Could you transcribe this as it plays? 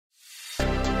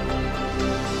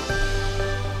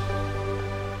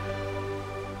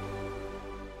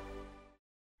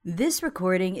This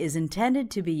recording is intended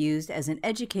to be used as an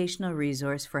educational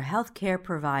resource for healthcare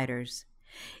providers.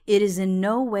 It is in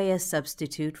no way a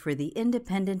substitute for the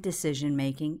independent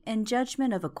decision-making and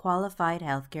judgment of a qualified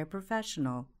healthcare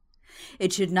professional.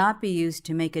 It should not be used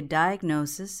to make a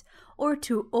diagnosis or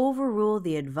to overrule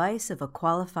the advice of a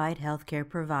qualified healthcare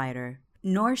provider,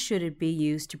 nor should it be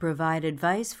used to provide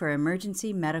advice for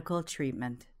emergency medical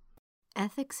treatment.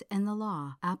 Ethics and the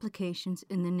Law, Applications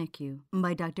in the NICU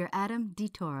by Dr. Adam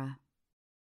DiTora.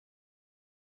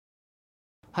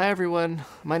 Hi everyone,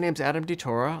 my name's Adam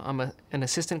DiTora. I'm an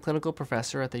assistant clinical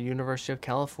professor at the University of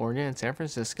California in San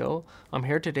Francisco. I'm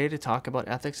here today to talk about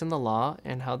ethics in the law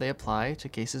and how they apply to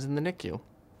cases in the NICU.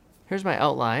 Here's my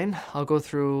outline. I'll go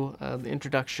through the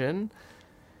introduction.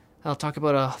 I'll talk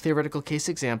about a theoretical case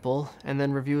example, and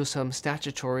then review some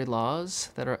statutory laws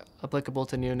that are applicable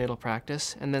to neonatal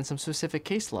practice, and then some specific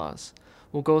case laws.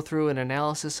 We'll go through an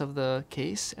analysis of the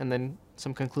case, and then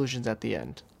some conclusions at the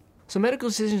end. So medical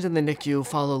decisions in the NICU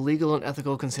follow legal and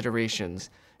ethical considerations.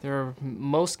 There are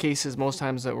most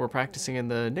times that we're practicing in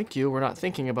the NICU, we're not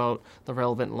thinking about the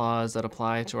relevant laws that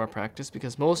apply to our practice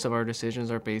because most of our decisions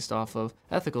are based off of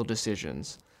ethical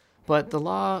decisions. But the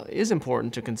law is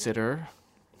important to consider.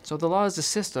 So the law is a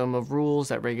system of rules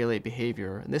that regulate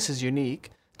behavior, and this is unique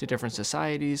to different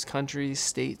societies, countries,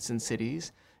 states, and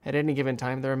cities. At any given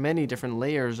time, there are many different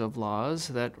layers of laws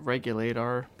that regulate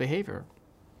our behavior.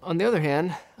 On the other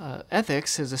hand,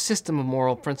 ethics is a system of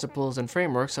moral principles and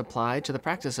frameworks applied to the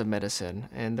practice of medicine,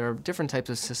 and there are different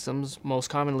types of systems. Most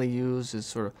commonly used is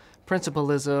sort of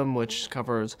principalism, which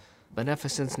covers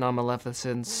beneficence,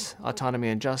 non-maleficence, autonomy,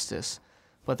 and justice.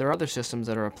 But there are other systems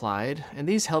that are applied, and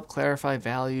these help clarify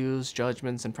values,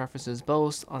 judgments, and preferences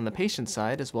both on the patient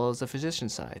side as well as the physician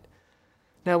side.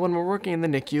 Now, when we're working in the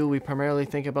NICU, we primarily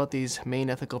think about these main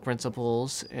ethical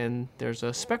principles, and there's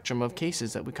a spectrum of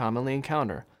cases that we commonly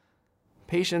encounter.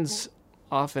 Patients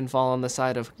often fall on the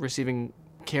side of receiving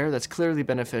care that's clearly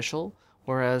beneficial,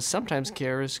 whereas sometimes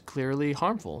care is clearly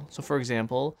harmful. So, for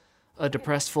example, a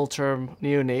depressed full-term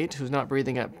neonate who's not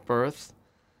breathing at birth,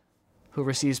 who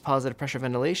receives positive pressure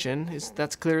ventilation,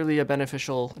 that's clearly a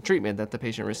beneficial treatment that the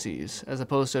patient receives, as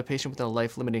opposed to a patient with a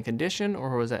life-limiting condition or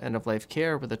who is at end-of-life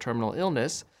care with a terminal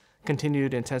illness.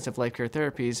 Continued intensive life care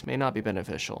therapies may not be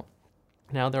beneficial.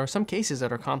 Now, there are some cases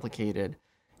that are complicated,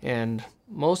 and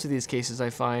most of these cases I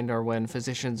find are when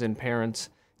physicians and parents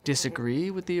disagree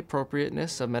with the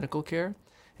appropriateness of medical care,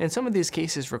 and some of these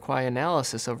cases require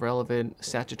analysis of relevant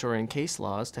statutory and case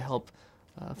laws to help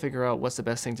figure out what's the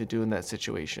best thing to do in that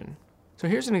situation. So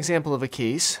here's an example of a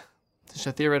case. It's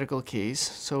a theoretical case.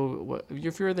 So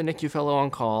if you're the NICU fellow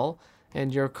on call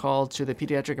and you're called to the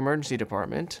pediatric emergency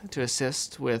department to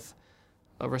assist with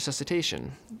a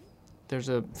resuscitation. There's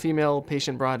a female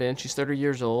patient brought in. She's 30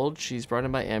 years old. She's brought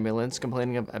in by ambulance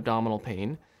complaining of abdominal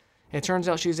pain. It turns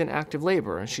out she's in active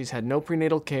labor. She's had no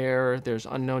prenatal care. There's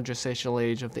unknown gestational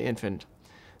age of the infant.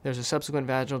 There's a subsequent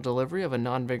vaginal delivery of a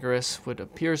non-vigorous, what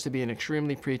appears to be an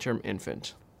extremely preterm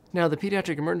infant. Now, the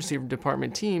pediatric emergency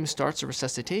department team starts a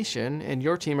resuscitation, and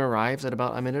your team arrives at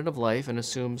about a minute of life and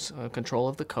assumes control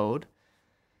of the code.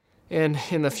 And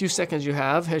in the few seconds you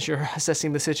have, as you're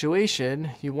assessing the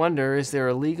situation, you wonder, is there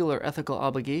a legal or ethical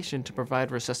obligation to provide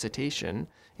resuscitation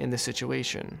in this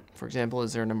situation? For example,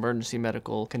 is there an emergency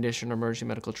medical condition or emergency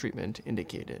medical treatment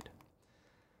indicated?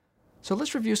 So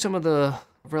let's review some of the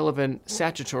relevant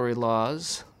statutory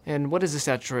laws. And what is a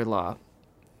statutory law?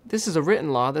 This is a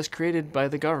written law that's created by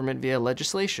the government via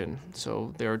legislation.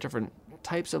 So there are different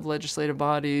types of legislative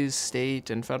bodies,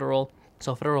 state and federal.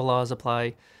 So federal laws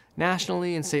apply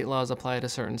nationally and state laws apply to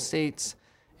certain states,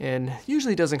 and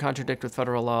usually doesn't contradict with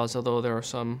federal laws, although there are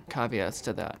some caveats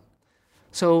to that.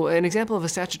 So an example of a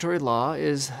statutory law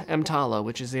is EMTALA,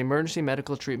 which is the Emergency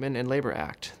Medical Treatment and Labor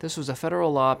Act. This was a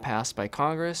federal law passed by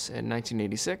Congress in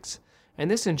 1986. And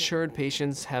this ensured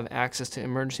patients have access to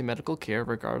emergency medical care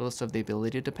regardless of the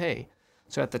ability to pay.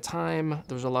 So at the time,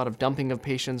 there was a lot of dumping of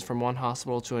patients from one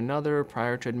hospital to another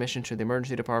prior to admission to the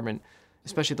emergency department,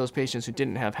 especially those patients who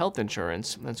didn't have health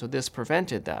insurance. And so this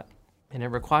prevented that. And it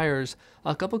requires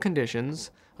a couple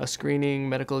conditions: a screening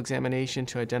medical examination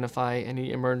to identify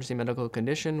any emergency medical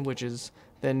condition, which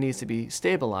then needs to be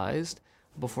stabilized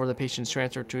before the patient's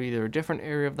transferred to either a different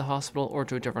area of the hospital or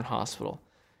to a different hospital.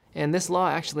 And this law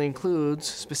actually includes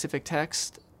specific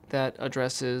text that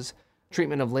addresses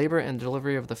treatment of labor and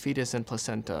delivery of the fetus and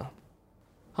placenta.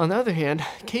 On the other hand,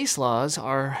 case laws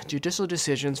are judicial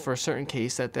decisions for a certain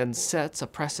case that then sets a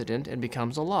precedent and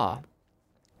becomes a law.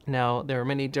 Now, there are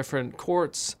many different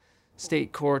courts,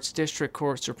 state courts, district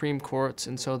courts, Supreme Courts,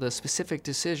 and so the specific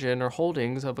decision or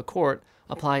holdings of a court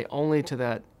apply only to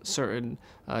that certain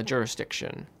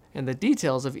jurisdiction. And the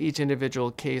details of each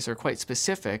individual case are quite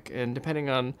specific, and depending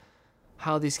on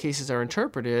how these cases are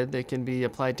interpreted, they can be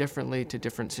applied differently to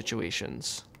different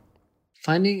situations.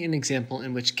 Finding an example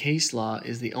in which case law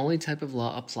is the only type of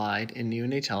law applied in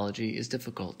neonatology is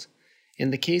difficult.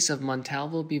 In the case of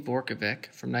Montalvo v.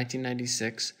 Vorkovic from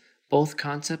 1996, both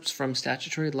concepts from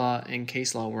statutory law and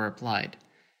case law were applied.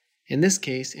 In this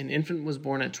case, an infant was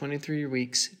born at 23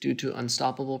 weeks due to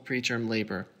unstoppable preterm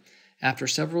labor. After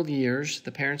several years,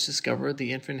 the parents discovered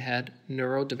the infant had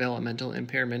neurodevelopmental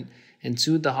impairment and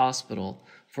sued the hospital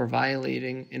for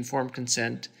violating informed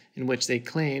consent, in which they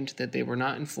claimed that they were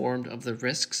not informed of the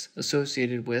risks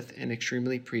associated with an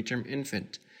extremely preterm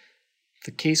infant.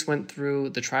 The case went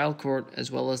through the trial court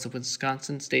as well as the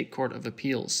Wisconsin State Court of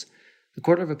Appeals. The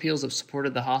Court of Appeals have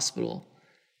supported the hospital,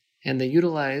 and they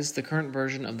utilize the current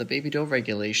version of the baby doe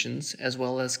regulations as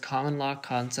well as common law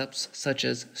concepts such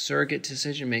as surrogate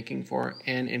decision-making for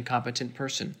an incompetent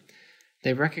person.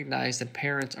 They recognize that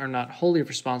parents are not wholly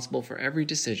responsible for every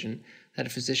decision,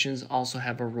 that physicians also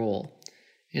have a role.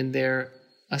 In their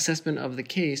assessment of the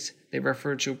case, they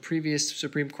refer to a previous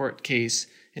Supreme Court case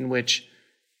in which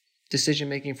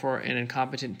decision-making for an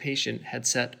incompetent patient had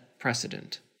set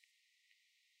precedent.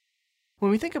 When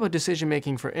we think about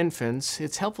decision-making for infants,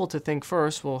 it's helpful to think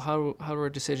first, well, how are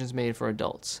decisions made for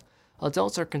adults?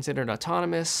 Adults are considered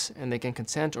autonomous, and they can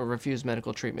consent or refuse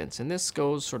medical treatments. And this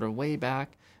goes sort of way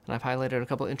back, and I've highlighted a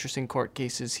couple interesting court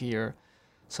cases here.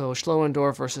 So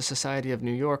Schloendorf versus Society of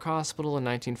New York Hospital in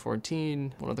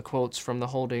 1914, one of the quotes from the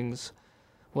holdings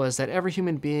was that every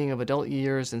human being of adult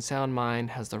years and sound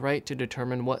mind has the right to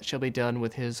determine what shall be done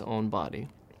with his own body.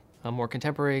 A more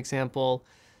contemporary example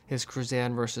is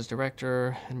Cruzan versus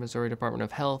Director in Missouri Department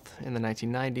of Health in the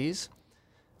 1990s,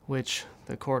 which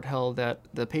the court held that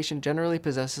the patient generally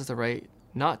possesses the right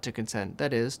not to consent,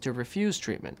 that is, to refuse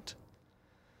treatment.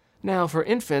 Now, for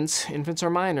infants are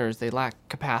minors. They lack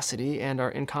capacity and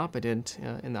are incompetent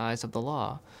in the eyes of the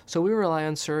law. So we rely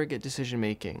on surrogate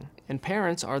decision-making, and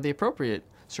parents are the appropriate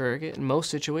surrogate in most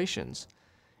situations.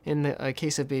 In the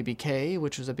case of baby K,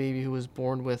 which was a baby who was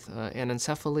born with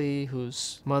anencephaly,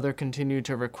 whose mother continued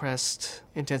to request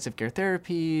intensive care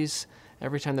therapies,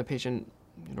 every time the patient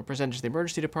presented to the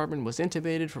emergency department was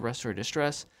intubated for respiratory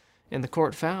distress, and the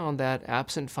court found that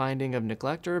absent finding of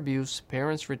neglect or abuse,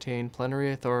 parents retain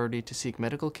plenary authority to seek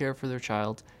medical care for their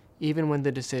child, even when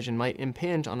the decision might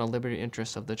impinge on the liberty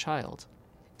interests of the child.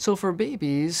 So for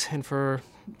babies, and for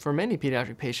many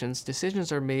pediatric patients,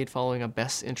 decisions are made following a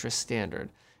best interest standard.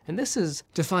 And this is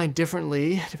defined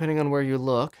differently depending on where you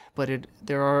look, but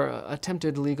there are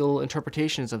attempted legal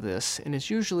interpretations of this, and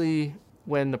it's usually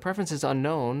when the preference is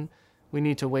unknown, we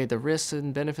need to weigh the risks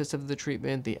and benefits of the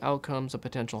treatment, the outcomes of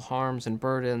potential harms and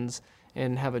burdens,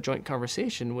 and have a joint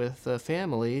conversation with the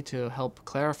family to help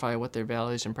clarify what their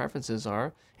values and preferences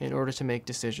are in order to make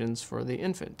decisions for the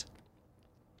infant.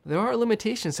 There are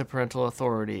limitations to parental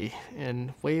authority,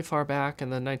 and way far back in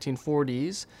the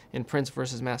 1940s, in Prince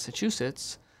versus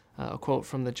Massachusetts, a quote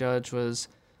from the judge was,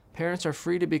 "Parents are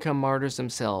free to become martyrs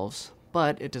themselves,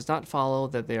 but it does not follow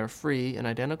that they are free in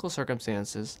identical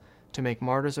circumstances to make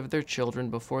martyrs of their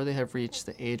children before they have reached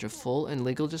the age of full and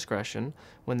legal discretion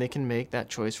when they can make that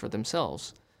choice for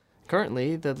themselves."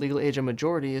 Currently, the legal age of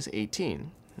majority is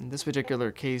 18. And this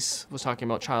particular case was talking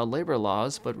about child labor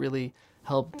laws, but really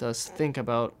helped us think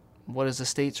about what is the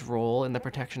state's role in the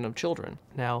protection of children.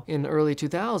 Now, in the early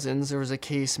 2000s, there was a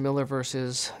case, Miller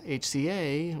versus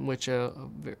HCA, in which a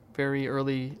very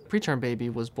early preterm baby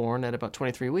was born at about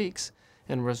 23 weeks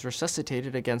and was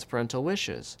resuscitated against parental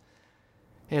wishes.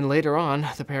 And later on,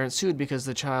 the parents sued because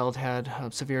the child had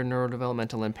a severe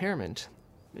neurodevelopmental impairment.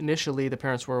 Initially, the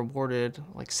parents were awarded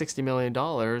like $60 million,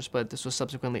 but this was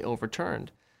subsequently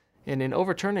overturned. And in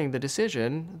overturning the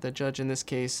decision, the judge in this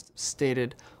case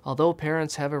stated, although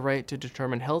parents have a right to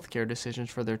determine health care decisions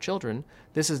for their children,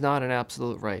 this is not an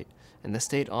absolute right, and the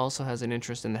state also has an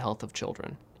interest in the health of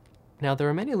children. Now, there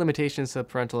are many limitations to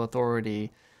parental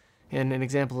authority, and an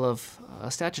example of a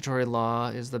statutory law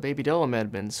is the Baby Doe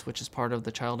Amendments, which is part of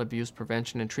the Child Abuse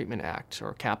Prevention and Treatment Act,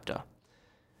 or CAPTA.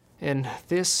 And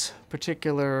this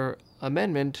particular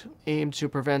amendment aimed to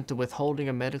prevent the withholding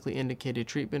of medically indicated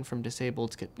treatment from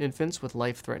disabled infants with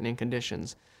life-threatening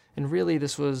conditions. And really,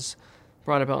 this was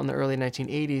brought about in the early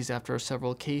 1980s after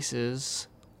several cases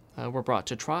were brought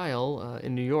to trial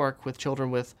in New York with children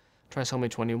with trisomy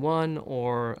 21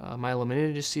 or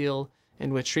myelomeningocele,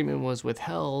 in which treatment was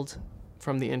withheld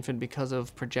from the infant because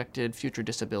of projected future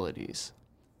disabilities.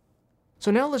 So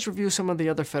now let's review some of the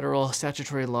other federal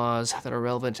statutory laws that are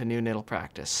relevant to neonatal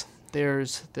practice.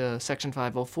 There's the Section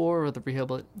 504 of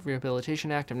the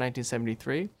Rehabilitation Act of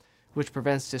 1973, which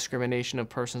prevents discrimination of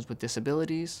persons with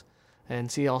disabilities,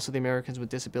 and see also the Americans with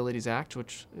Disabilities Act,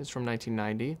 which is from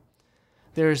 1990.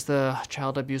 There's the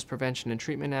Child Abuse Prevention and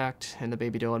Treatment Act and the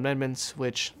Baby Doe Amendments,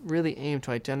 which really aim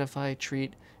to identify,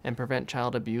 treat, and prevent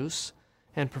child abuse,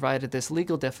 and provided this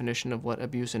legal definition of what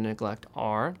abuse and neglect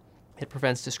are. It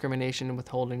prevents discrimination and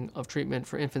withholding of treatment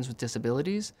for infants with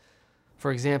disabilities,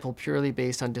 for example, purely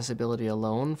based on disability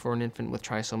alone for an infant with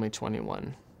trisomy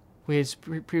 21. We had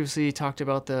previously talked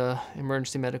about the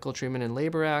Emergency Medical Treatment and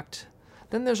Labor Act.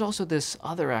 Then there's also this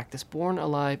other act, this Born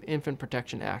Alive Infant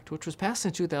Protection Act, which was passed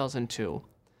in 2002.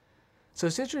 So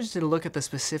it's interesting to look at the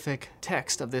specific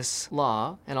text of this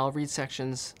law, and I'll read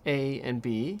sections A and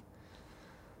B.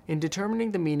 In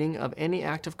determining the meaning of any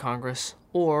act of Congress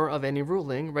or of any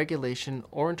ruling, regulation,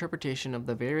 or interpretation of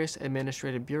the various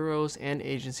administrative bureaus and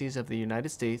agencies of the United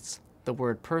States, the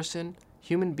word person,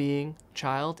 human being,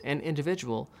 child, and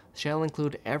individual shall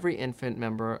include every infant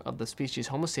member of the species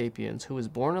Homo sapiens who is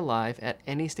born alive at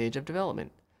any stage of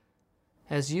development.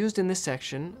 As used in this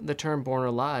section, the term born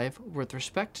alive, with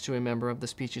respect to a member of the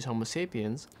species Homo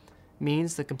sapiens,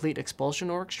 means the complete expulsion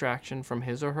or extraction from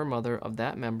his or her mother of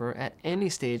that member at any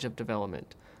stage of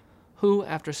development, who,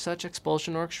 after such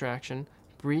expulsion or extraction,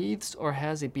 breathes or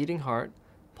has a beating heart,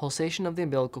 pulsation of the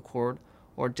umbilical cord,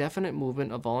 or definite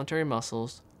movement of voluntary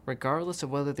muscles, regardless of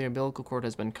whether the umbilical cord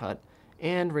has been cut,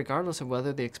 and regardless of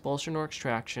whether the expulsion or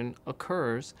extraction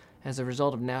occurs as a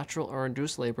result of natural or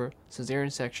induced labor,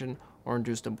 cesarean section, or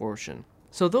induced abortion.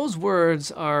 So those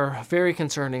words are very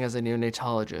concerning as a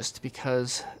neonatologist,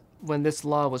 because when this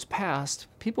law was passed,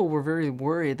 people were very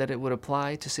worried that it would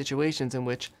apply to situations in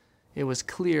which it was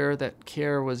clear that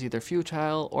care was either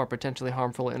futile or potentially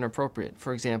harmful or inappropriate.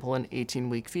 For example, an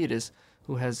 18-week fetus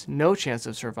who has no chance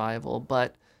of survival,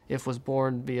 but if was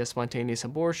born via spontaneous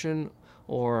abortion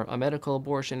or a medical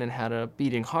abortion and had a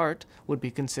beating heart, would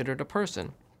be considered a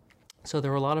person. So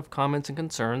there were a lot of comments and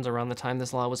concerns around the time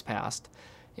this law was passed,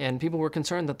 and people were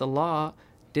concerned that the law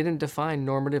didn't define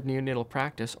normative neonatal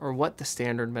practice or what the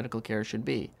standard medical care should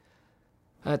be.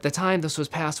 At the time, this was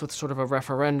passed with sort of a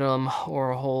referendum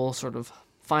or a whole sort of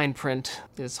fine print.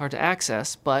 It's hard to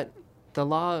access, but the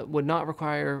law would not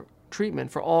require treatment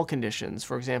for all conditions,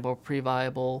 for example,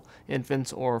 pre-viable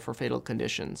infants or for fatal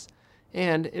conditions.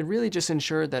 And it really just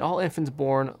ensured that all infants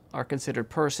born are considered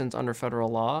persons under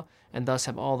federal law and thus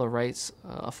have all the rights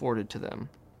afforded to them.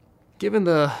 Given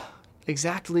the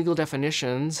exact legal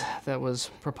definitions that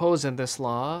was proposed in this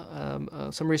law,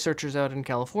 some researchers out in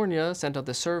California sent out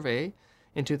this survey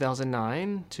in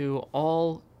 2009 to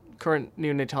all current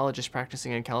neonatologists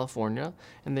practicing in California,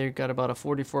 and they got about a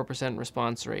 44%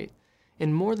 response rate.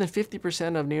 And more than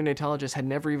 50% of neonatologists had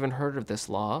never even heard of this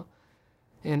law,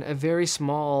 and a very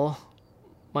small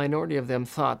minority of them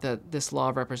thought that this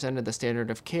law represented the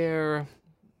standard of care.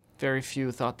 Very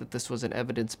few thought that this was an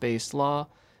evidence-based law,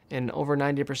 and over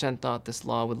 90% thought this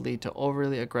law would lead to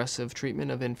overly aggressive treatment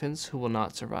of infants who will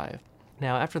not survive.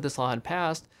 Now, after this law had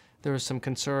passed, there was some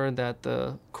concern that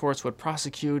the courts would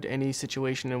prosecute any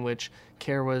situation in which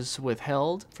care was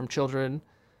withheld from children,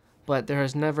 but there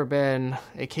has never been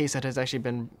a case that has actually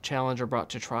been challenged or brought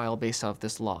to trial based off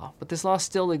this law. But this law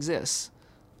still exists.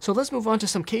 So let's move on to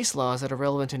some case laws that are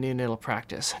relevant to neonatal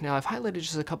practice. Now, I've highlighted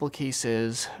just a couple of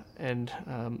cases, and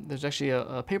there's actually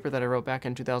a paper that I wrote back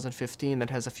in 2015 that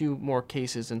has a few more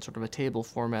cases in sort of a table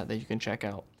format that you can check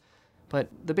out. But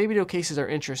the Baby Doe cases are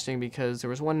interesting because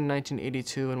there was one in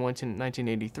 1982 and one in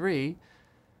 1983.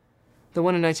 The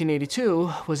one in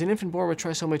 1982 was an infant born with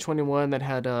trisomy 21 that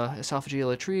had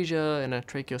esophageal atresia and a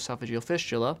tracheoesophageal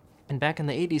fistula. And back in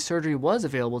the 80s, surgery was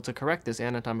available to correct this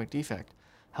anatomic defect.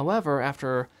 However,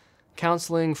 after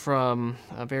counseling from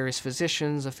various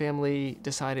physicians, the family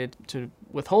decided to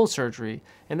withhold surgery,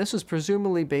 and this was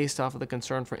presumably based off of the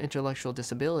concern for intellectual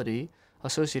disability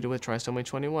associated with trisomy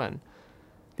 21.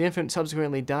 The infant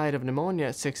subsequently died of pneumonia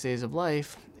at 6 days of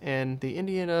life, and the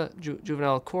Indiana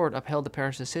Juvenile Court upheld the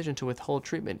parents' decision to withhold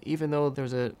treatment, even though there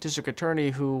was a district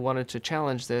attorney who wanted to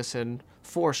challenge this and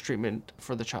force treatment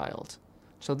for the child.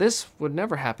 So this would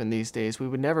never happen these days. We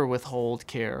would never withhold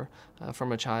care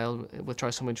from a child with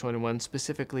trisomy 21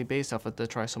 specifically based off of the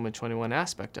trisomy 21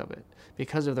 aspect of it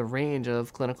because of the range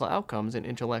of clinical outcomes and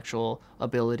intellectual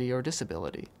ability or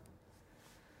disability.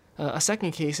 A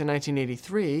second case in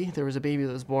 1983, there was a baby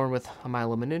that was born with a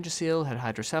myelomeningocele, had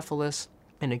hydrocephalus,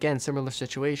 and again, similar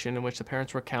situation in which the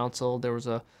parents were counseled. There was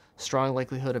a strong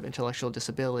likelihood of intellectual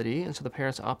disability, and so the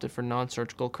parents opted for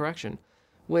non-surgical correction.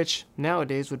 which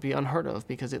nowadays would be unheard of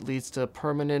because it leads to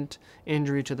permanent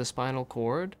injury to the spinal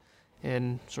cord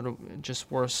and sort of just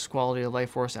worse quality of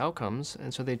life, worse outcomes.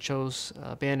 And so they chose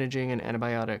bandaging and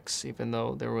antibiotics, even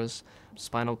though there was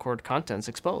spinal cord contents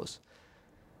exposed.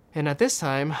 And at this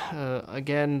time,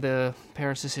 again, the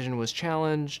parents' decision was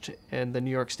challenged, and the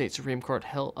New York State Supreme Court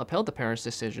upheld the parents'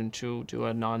 decision to do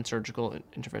a non-surgical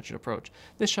intervention approach.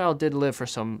 This child did live for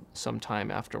some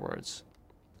time afterwards.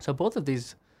 So both of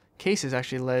these cases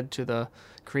actually led to the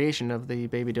creation of the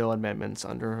Baby Doe amendments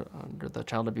under the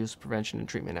Child Abuse Prevention and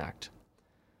Treatment Act.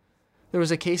 There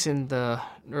was a case in the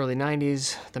early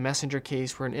 90s, the Messenger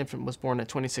case, where an infant was born at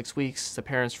 26 weeks. The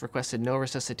parents requested no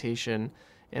resuscitation,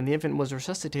 and the infant was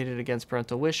resuscitated against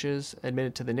parental wishes,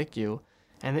 admitted to the NICU.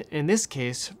 And in this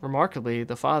case, remarkably,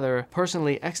 the father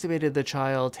personally extubated the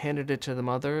child, handed it to the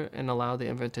mother, and allowed the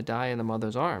infant to die in the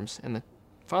mother's arms. And the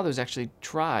father was actually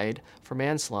tried for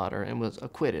manslaughter and was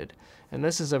acquitted. And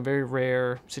this is a very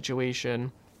rare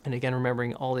situation. And again,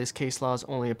 remembering all these case laws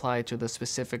only apply to the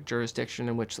specific jurisdiction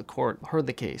in which the court heard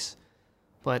the case.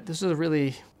 But this is a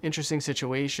really interesting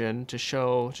situation to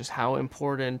show just how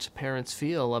important parents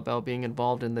feel about being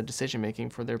involved in the decision-making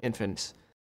for their infants.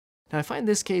 Now, I find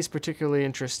this case particularly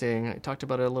interesting. I talked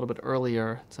about it a little bit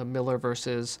earlier. It's a Miller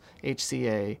versus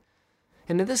HCA.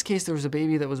 And in this case, there was a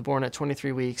baby that was born at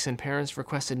 23 weeks, and parents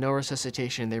requested no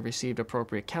resuscitation. They received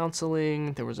appropriate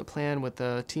counseling. There was a plan with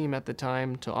the team at the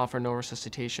time to offer no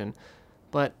resuscitation.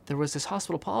 But there was this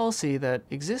hospital policy that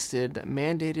existed that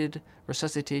mandated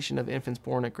resuscitation of infants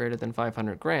born at greater than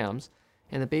 500 grams.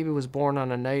 And the baby was born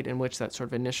on a night in which that sort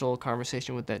of initial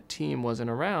conversation with that team wasn't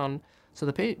around. So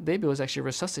the baby was actually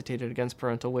resuscitated against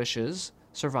parental wishes,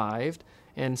 survived,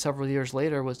 and several years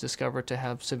later was discovered to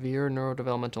have severe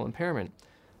neurodevelopmental impairment.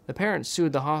 The parents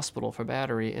sued the hospital for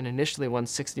battery and initially won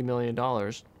 $60 million,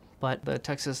 but the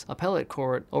Texas Appellate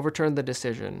Court overturned the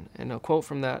decision. And a quote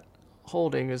from that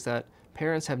holding is that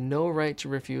parents have no right to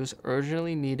refuse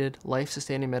urgently needed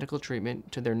life-sustaining medical treatment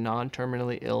to their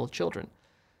non-terminally ill children.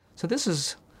 So this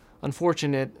is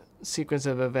unfortunate sequence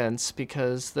of events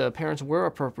because the parents were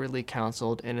appropriately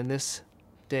counseled, and in this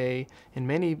day, in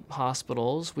many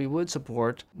hospitals, we would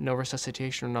support no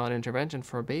resuscitation or non-intervention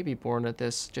for a baby born at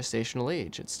this gestational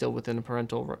age. It's still within the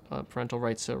parental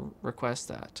rights to request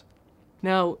that.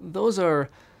 Now, those are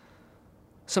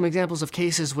some examples of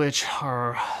cases which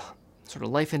are sort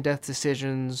of life and death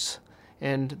decisions,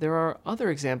 and there are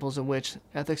other examples in which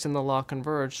ethics and the law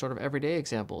converge, sort of everyday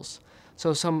examples.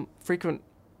 So some frequent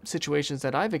situations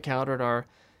that I've encountered are,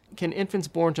 can infants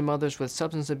born to mothers with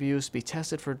substance abuse be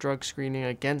tested for drug screening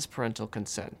against parental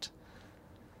consent?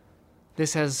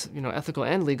 This has, ethical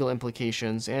and legal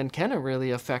implications, and can it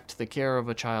really affect the care of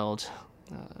a child,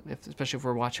 especially if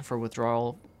we're watching for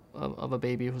withdrawal of a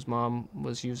baby whose mom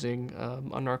was using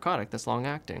a narcotic that's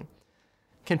long-acting?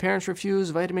 Can parents refuse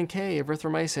vitamin K,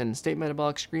 erythromycin, state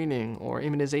metabolic screening, or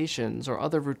immunizations, or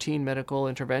other routine medical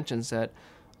interventions that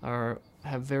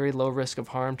have very low risk of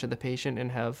harm to the patient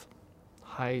and have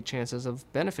high chances of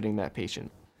benefiting that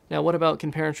patient? Now, what about,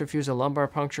 can parents refuse a lumbar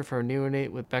puncture for a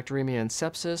neonate with bacteremia and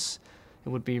sepsis? It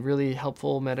would be really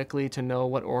helpful medically to know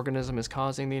what organism is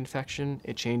causing the infection.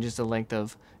 It changes the length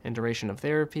of and duration of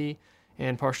therapy,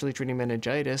 and partially treating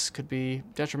meningitis could be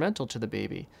detrimental to the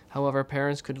baby. However,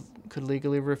 parents could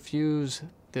legally refuse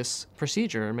this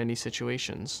procedure in many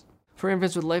situations. For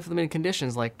infants with life-limiting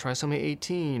conditions like trisomy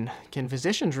 18, can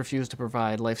physicians refuse to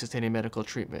provide life-sustaining medical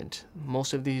treatment?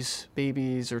 Most of these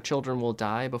babies or children will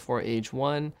die before age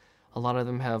 1. A lot of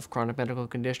them have chronic medical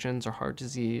conditions or heart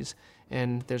disease,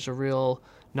 and there's a real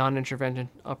non-intervention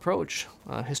approach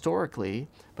historically.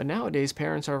 But nowadays,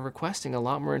 parents are requesting a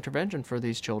lot more intervention for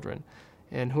these children.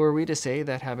 And who are we to say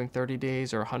that having 30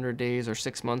 days or 100 days or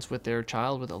 6 months with their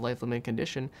child with a life-limiting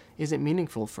condition isn't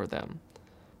meaningful for them?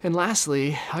 And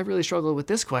lastly, I really struggle with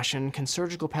this question: can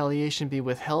surgical palliation be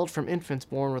withheld from infants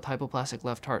born with hypoplastic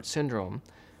left heart syndrome?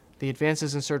 The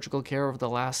advances in surgical care over the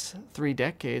last 3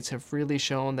 decades have really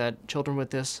shown that children with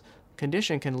this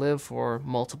condition can live for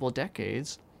multiple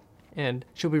decades. And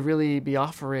should we really be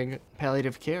offering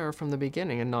palliative care from the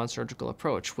beginning, a non-surgical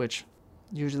approach, which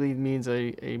usually means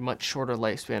a much shorter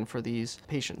lifespan for these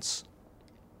patients?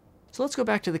 So let's go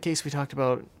back to the case we talked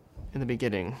about in the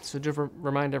beginning. So to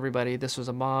remind everybody, this was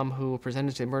a mom who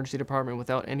presented to the emergency department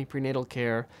without any prenatal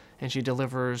care, and she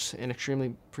delivers an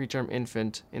extremely preterm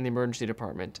infant in the emergency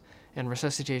department. And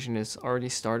resuscitation is already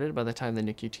started by the time the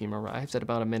NICU team arrives at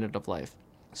about a minute of life.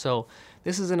 So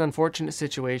this is an unfortunate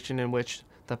situation in which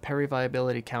the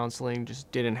peri-viability counseling just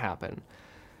didn't happen.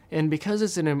 And because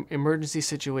it's an emergency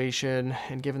situation,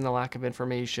 and given the lack of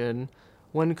information,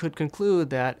 one could conclude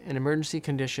that an emergency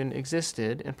condition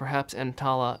existed, and perhaps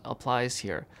EMTALA applies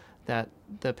here, that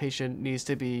the patient needs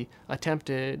to be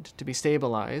attempted to be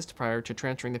stabilized prior to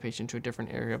transferring the patient to a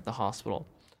different area of the hospital.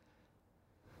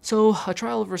 So a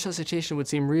trial of resuscitation would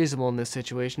seem reasonable in this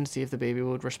situation to see if the baby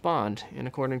would respond. And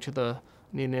according to the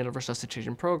neonatal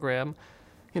resuscitation program,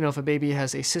 if a baby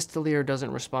has asystole or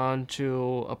doesn't respond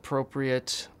to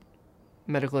appropriate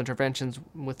medical interventions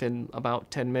within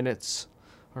about 10 minutes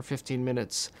or 15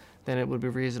 minutes, then it would be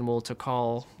reasonable to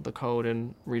call the code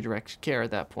and redirect care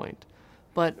at that point.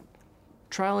 But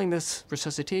trialing this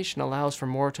resuscitation allows for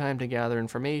more time to gather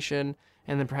information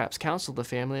and then perhaps counsel the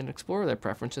family and explore their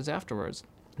preferences afterwards.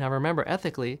 Now remember,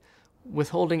 ethically,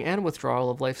 withholding and withdrawal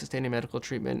of life-sustaining medical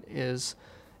treatment is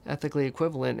ethically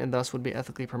equivalent and thus would be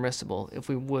ethically permissible. If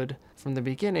we would, from the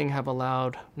beginning, have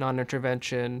allowed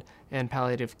non-intervention and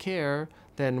palliative care,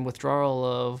 then withdrawal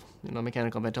of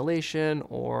mechanical ventilation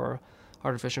or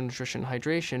artificial nutrition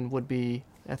hydration would be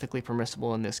ethically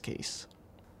permissible in this case.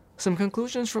 Some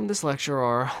conclusions from this lecture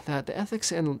are that the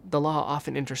ethics and the law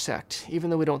often intersect. Even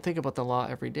though we don't think about the law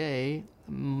every day,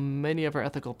 many of our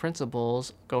ethical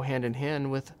principles go hand in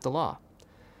hand with the law.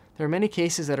 There are many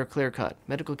cases that are clear-cut.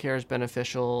 Medical care is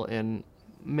beneficial in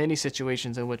many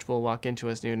situations in which we'll walk into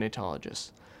as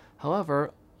neonatologists.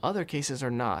 However, other cases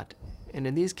are not, and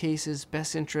in these cases,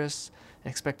 best interests,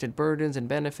 expected burdens and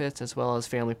benefits, as well as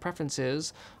family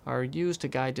preferences, are used to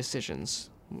guide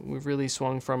decisions. We've really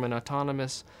swung from an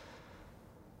autonomous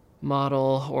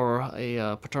model or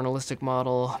a paternalistic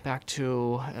model back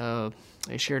to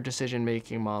a shared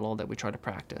decision-making model that we try to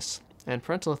practice. And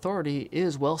parental authority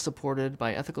is well supported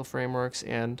by ethical frameworks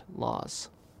and laws.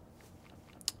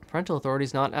 Parental authority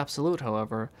is not absolute,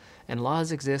 however, and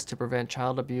laws exist to prevent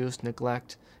child abuse,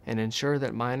 neglect, and ensure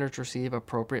that minors receive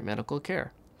appropriate medical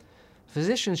care.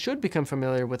 Physicians should become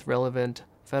familiar with relevant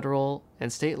federal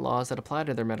and state laws that apply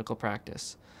to their medical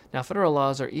practice. Now, federal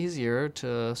laws are easier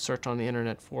to search on the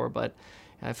internet for, but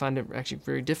I find it actually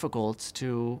very difficult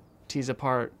to tease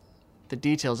apart the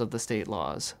details of the state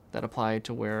laws that apply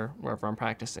to wherever I'm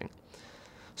practicing.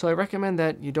 So I recommend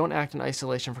that you don't act in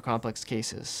isolation for complex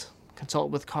cases.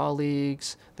 Consult with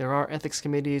colleagues. There are ethics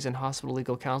committees and hospital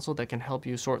legal counsel that can help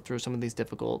you sort through some of these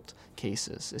difficult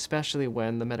cases, especially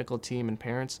when the medical team and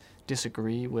parents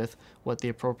disagree with what the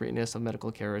appropriateness of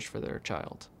medical care is for their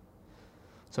child.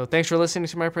 So thanks for listening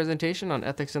to my presentation on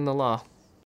ethics in the law.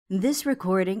 This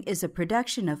recording is a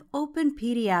production of Open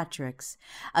Pediatrics,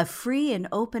 a free and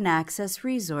open access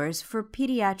resource for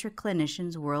pediatric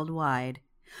clinicians worldwide.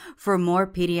 For more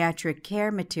pediatric care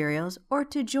materials or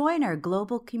to join our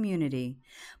global community,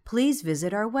 please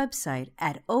visit our website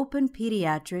at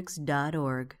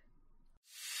openpediatrics.org.